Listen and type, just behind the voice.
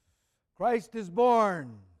Christ is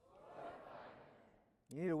born.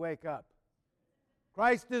 You need to wake up.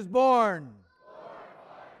 Christ is born.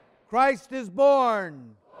 Christ is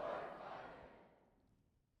born.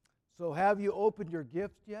 So have you opened your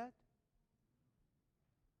gift yet?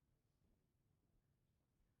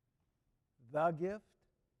 The gift?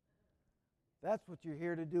 That's what you're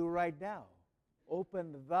here to do right now.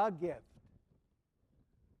 Open the gift.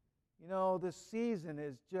 You know, this season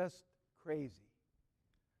is just crazy.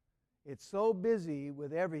 It's so busy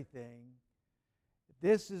with everything.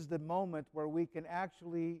 This is the moment where we can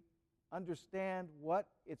actually understand what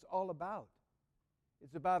it's all about.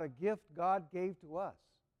 It's about a gift God gave to us.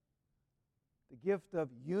 The gift of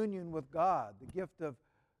union with God. The gift of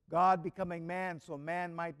God becoming man so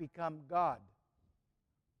man might become God.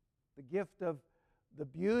 The gift of the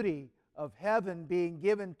beauty of heaven being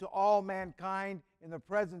given to all mankind in the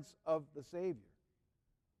presence of the Savior.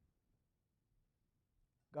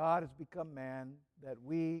 God has become man that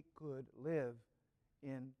we could live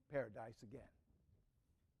in paradise again.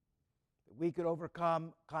 That we could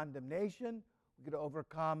overcome condemnation, we could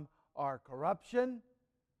overcome our corruption,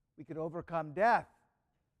 we could overcome death.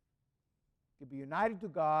 We could be united to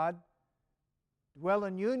God, dwell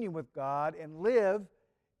in union with God, and live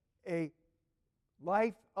a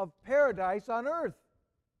life of paradise on earth.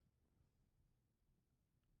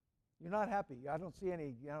 You're not happy. I don't see this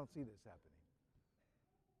happening.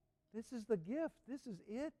 This is the gift. This is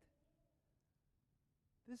it.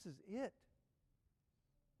 This is it.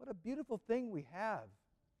 What a beautiful thing we have.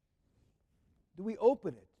 Do we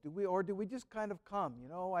open it? Or do we just kind of come? You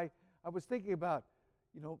know, I was thinking about,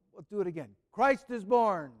 let's do it again. Christ is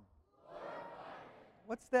born.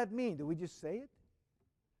 What's that mean? Do we just say it?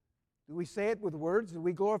 Do we say it with words? Do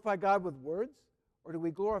we glorify God with words? Or do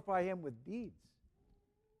we glorify Him with deeds?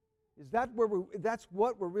 That's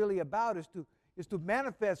what we're really about, is to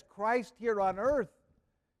manifest Christ here on earth,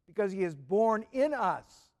 because He is born in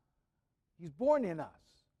us. He's born in us.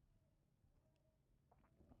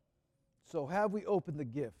 So have we opened the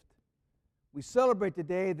gift? We celebrate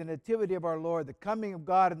today the nativity of our Lord, the coming of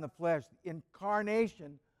God in the flesh, the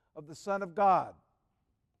incarnation of the Son of God.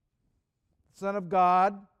 The Son of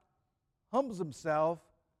God humbles Himself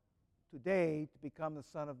today to become the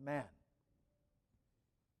Son of Man.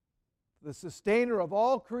 The sustainer of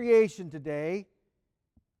all creation today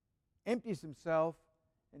empties Himself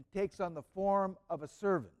and takes on the form of a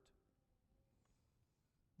servant.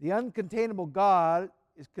 The uncontainable God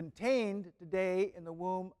is contained today in the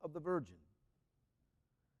womb of the Virgin.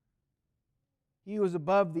 He who is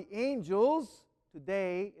above the angels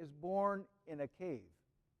today is born in a cave.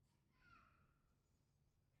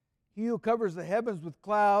 He who covers the heavens with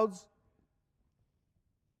clouds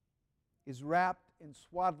is wrapped in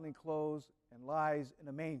swaddling clothes and lies in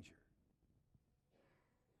a manger.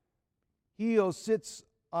 He who sits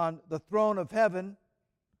on the throne of heaven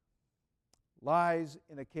lies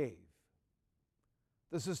in a cave.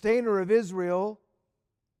 The sustainer of Israel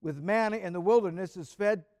with manna in the wilderness is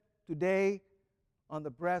fed today on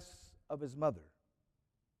the breasts of his mother.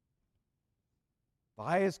 The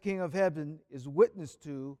highest King of heaven is witnessed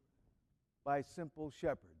to by simple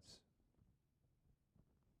shepherds.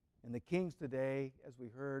 And the kings today, as we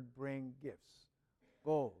heard, bring gifts: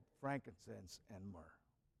 gold, frankincense, and myrrh.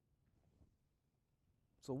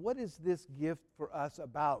 So what is this gift for us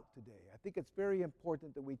about today? I think it's very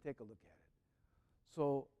important that we take a look at it.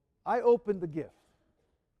 So I opened the gift.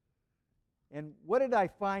 And what did I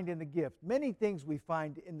find in the gift? Many things we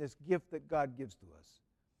find in this gift that God gives to us.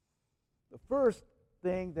 The first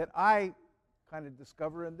thing that I kind of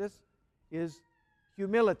discover in this is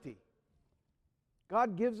humility.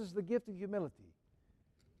 God gives us the gift of humility.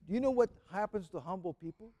 Do you know what happens to humble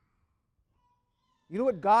people? You know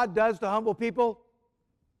what God does to humble people?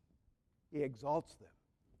 He exalts them.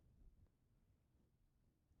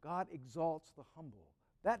 God exalts the humble.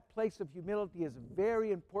 That place of humility is a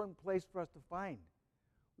very important place for us to find.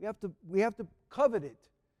 We have to covet it.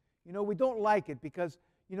 We don't like it because,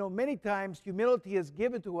 many times humility is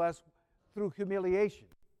given to us through humiliation.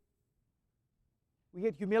 We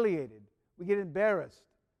get humiliated. We get embarrassed.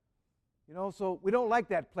 So we don't like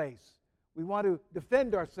that place. We want to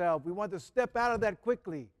defend ourselves. We want to step out of that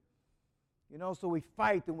quickly. So we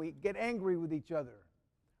fight and we get angry with each other,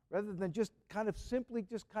 rather than just kind of simply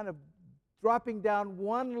dropping down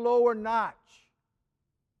one lower notch.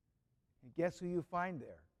 And guess who you find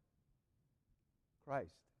there?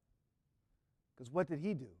 Christ. Because what did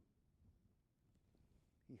He do?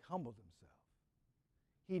 He humbled Himself.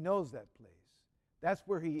 He knows that place. That's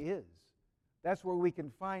where He is. That's where we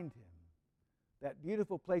can find Him. That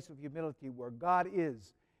beautiful place of humility where God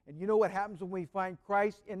is. And you know what happens when we find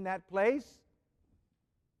Christ in that place?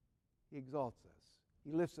 He exalts us.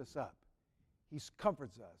 He lifts us up. He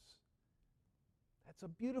comforts us. That's a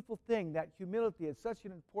beautiful thing. That humility is such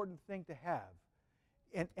an important thing to have.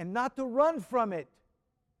 And not to run from it.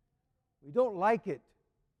 We don't like it.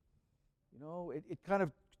 You know, it kind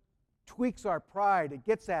of tweaks our pride. It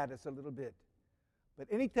gets at us a little bit. But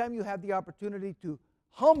anytime you have the opportunity to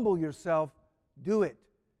humble yourself, do it.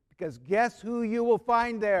 Because guess who you will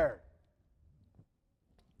find there?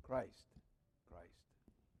 Christ.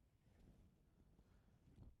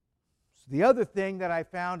 So the other thing that I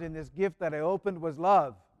found in this gift that I opened was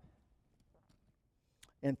love.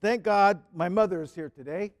 And thank God my mother is here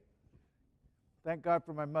today. Thank God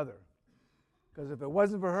for my mother. Because if it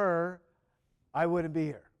wasn't for her, I wouldn't be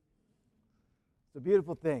here. It's a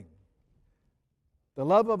beautiful thing. The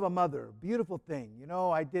love of a mother, beautiful thing. You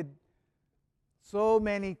know, I did so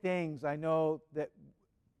many things I know that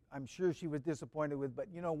I'm sure she was disappointed with, but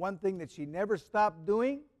you know, one thing that she never stopped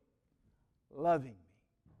doing, loving me.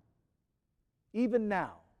 Even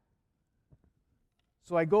now.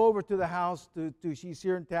 So I go over to the house, she's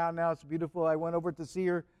here in town now, it's beautiful. I went over to see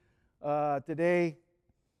her today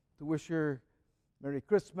to wish her Merry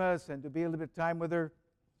Christmas and to be a little bit of time with her.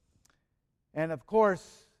 And of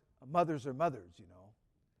course, mothers are mothers, you know.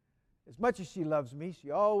 As much as she loves me, she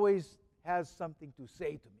always has something to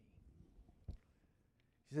say to me.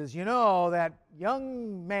 She says, you know, that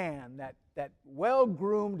young man, that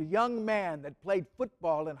well-groomed young man that played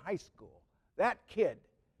football in high school, that kid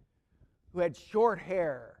who had short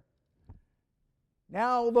hair,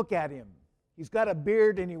 now look at him. He's got a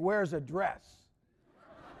beard and he wears a dress.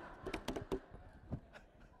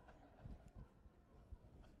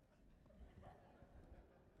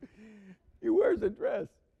 He wears a dress.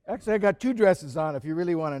 Actually, I got 2 dresses on if you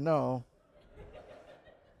really want to know.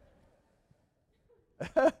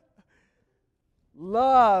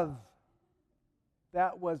 Love.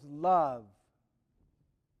 That was love.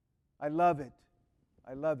 I love it.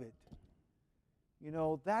 I love it. You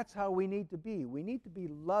know, that's how we need to be. We need to be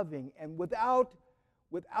loving and without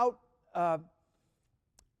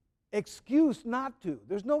excuse not to.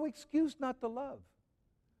 There's no excuse not to love.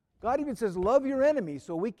 God even says, love your enemy,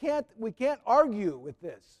 so we can't argue with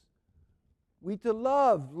this. We to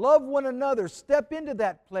love one another, step into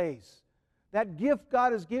that place. That gift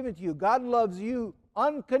God has given to you. God loves you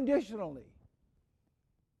unconditionally.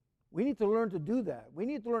 We need to learn to do that. We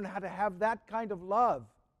need to learn how to have that kind of love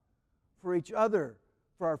for each other,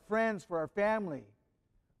 for our friends, for our family,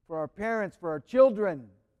 for our parents, for our children.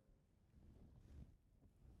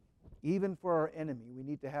 Even for our enemy, we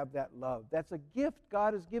need to have that love. That's a gift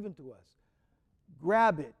God has given to us.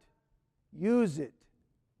 Grab it. Use it.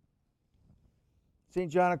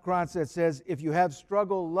 St. John of Kronstadt says, if you have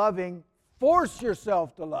struggle loving, force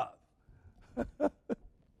yourself to love.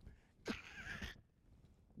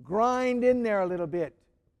 Grind in there a little bit.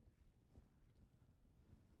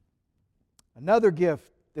 Another gift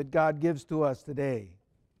that God gives to us today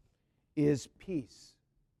is peace.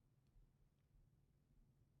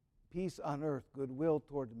 Peace on earth, goodwill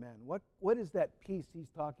toward men. What is that peace he's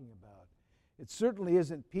talking about? It certainly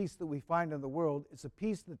isn't peace that we find in the world. It's a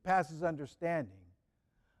peace that passes understanding.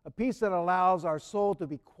 A peace that allows our soul to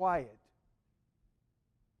be quiet.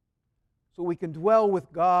 So we can dwell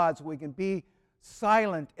with God, so we can be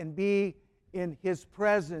silent and be in His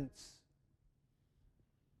presence.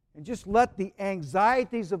 And just let the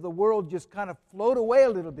anxieties of the world just kind of float away a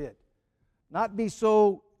little bit. Not be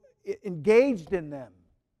so engaged in them.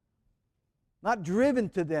 Not driven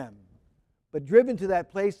to them, but driven to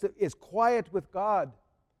that place that is quiet with God,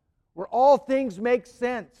 where all things make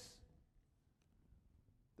sense.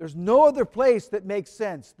 There's no other place that makes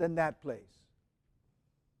sense than that place.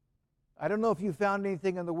 I don't know if you found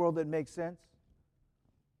anything in the world that makes sense.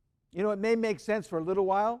 You know, it may make sense for a little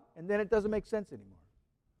while, and then it doesn't make sense anymore.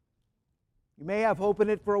 You may have hope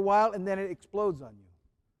in it for a while, and then it explodes on you.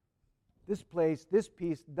 This place, this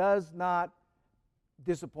peace, does not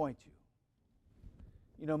disappoint you.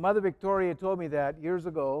 You know, Mother Victoria told me that years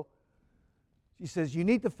ago. She says, you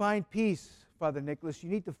need to find peace, Father Nicholas. You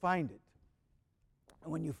need to find it.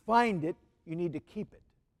 And when you find it, you need to keep it.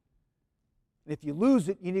 And if you lose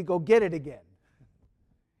it, you need to go get it again.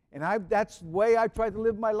 And that's the way I try to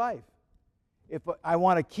live my life. If I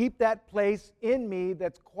want to keep that place in me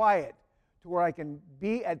that's quiet, to where I can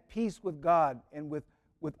be at peace with God and with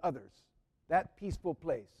others. That peaceful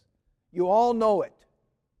place. You all know it.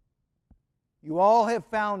 You all have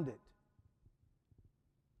found it.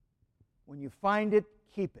 When you find it,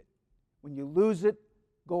 keep it. When you lose it,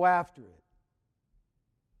 go after it.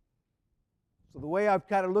 So the way I've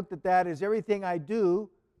kind of looked at that is everything I do,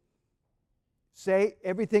 say,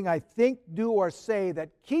 everything I think, do, or say that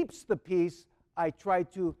keeps the peace, I try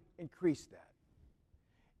to increase that.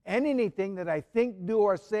 And anything that I think, do,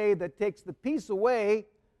 or say that takes the peace away,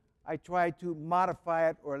 I try to modify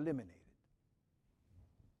it or eliminate it.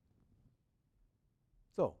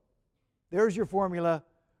 So, there's your formula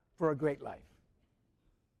for a great life.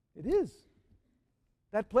 It is.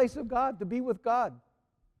 That place of God, to be with God.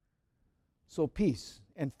 So, peace.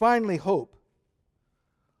 And finally, hope.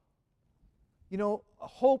 You know,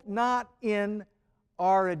 hope not in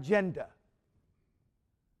our agenda.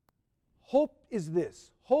 Hope is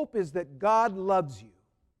this. Hope is that God loves you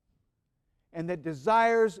and that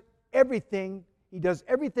desires everything. He does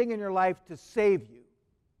everything in your life to save you,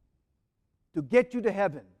 to get you to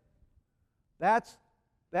heaven. That's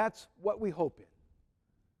what we hope in.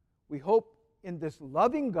 We hope in this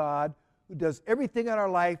loving God who does everything in our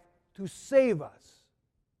life to save us.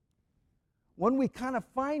 When we kind of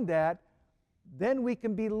find that, then we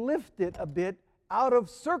can be lifted a bit out of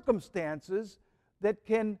circumstances that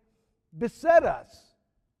can beset us.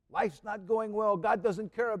 Life's not going well. God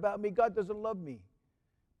doesn't care about me. God doesn't love me.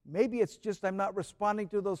 Maybe it's just I'm not responding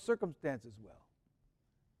to those circumstances well.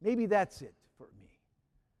 Maybe that's it for me.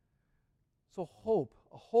 So hope,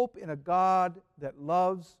 a hope in a God that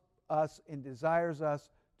loves us and desires us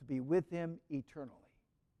to be with Him eternally.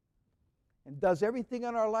 And does everything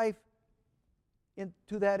in our life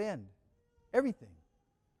to that end. Everything.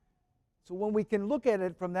 So when we can look at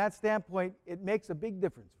it from that standpoint, it makes a big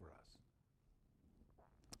difference for us.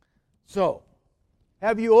 So,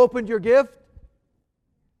 have you opened your gift?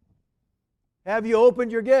 Have you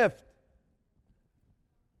opened your gift?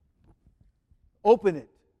 Open it.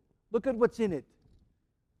 Look at what's in it.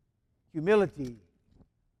 Humility,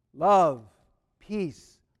 love,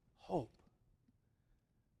 peace, hope.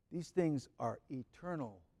 These things are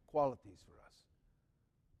eternal qualities for us.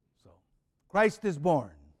 So, Christ is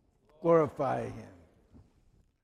born. Glorify Him.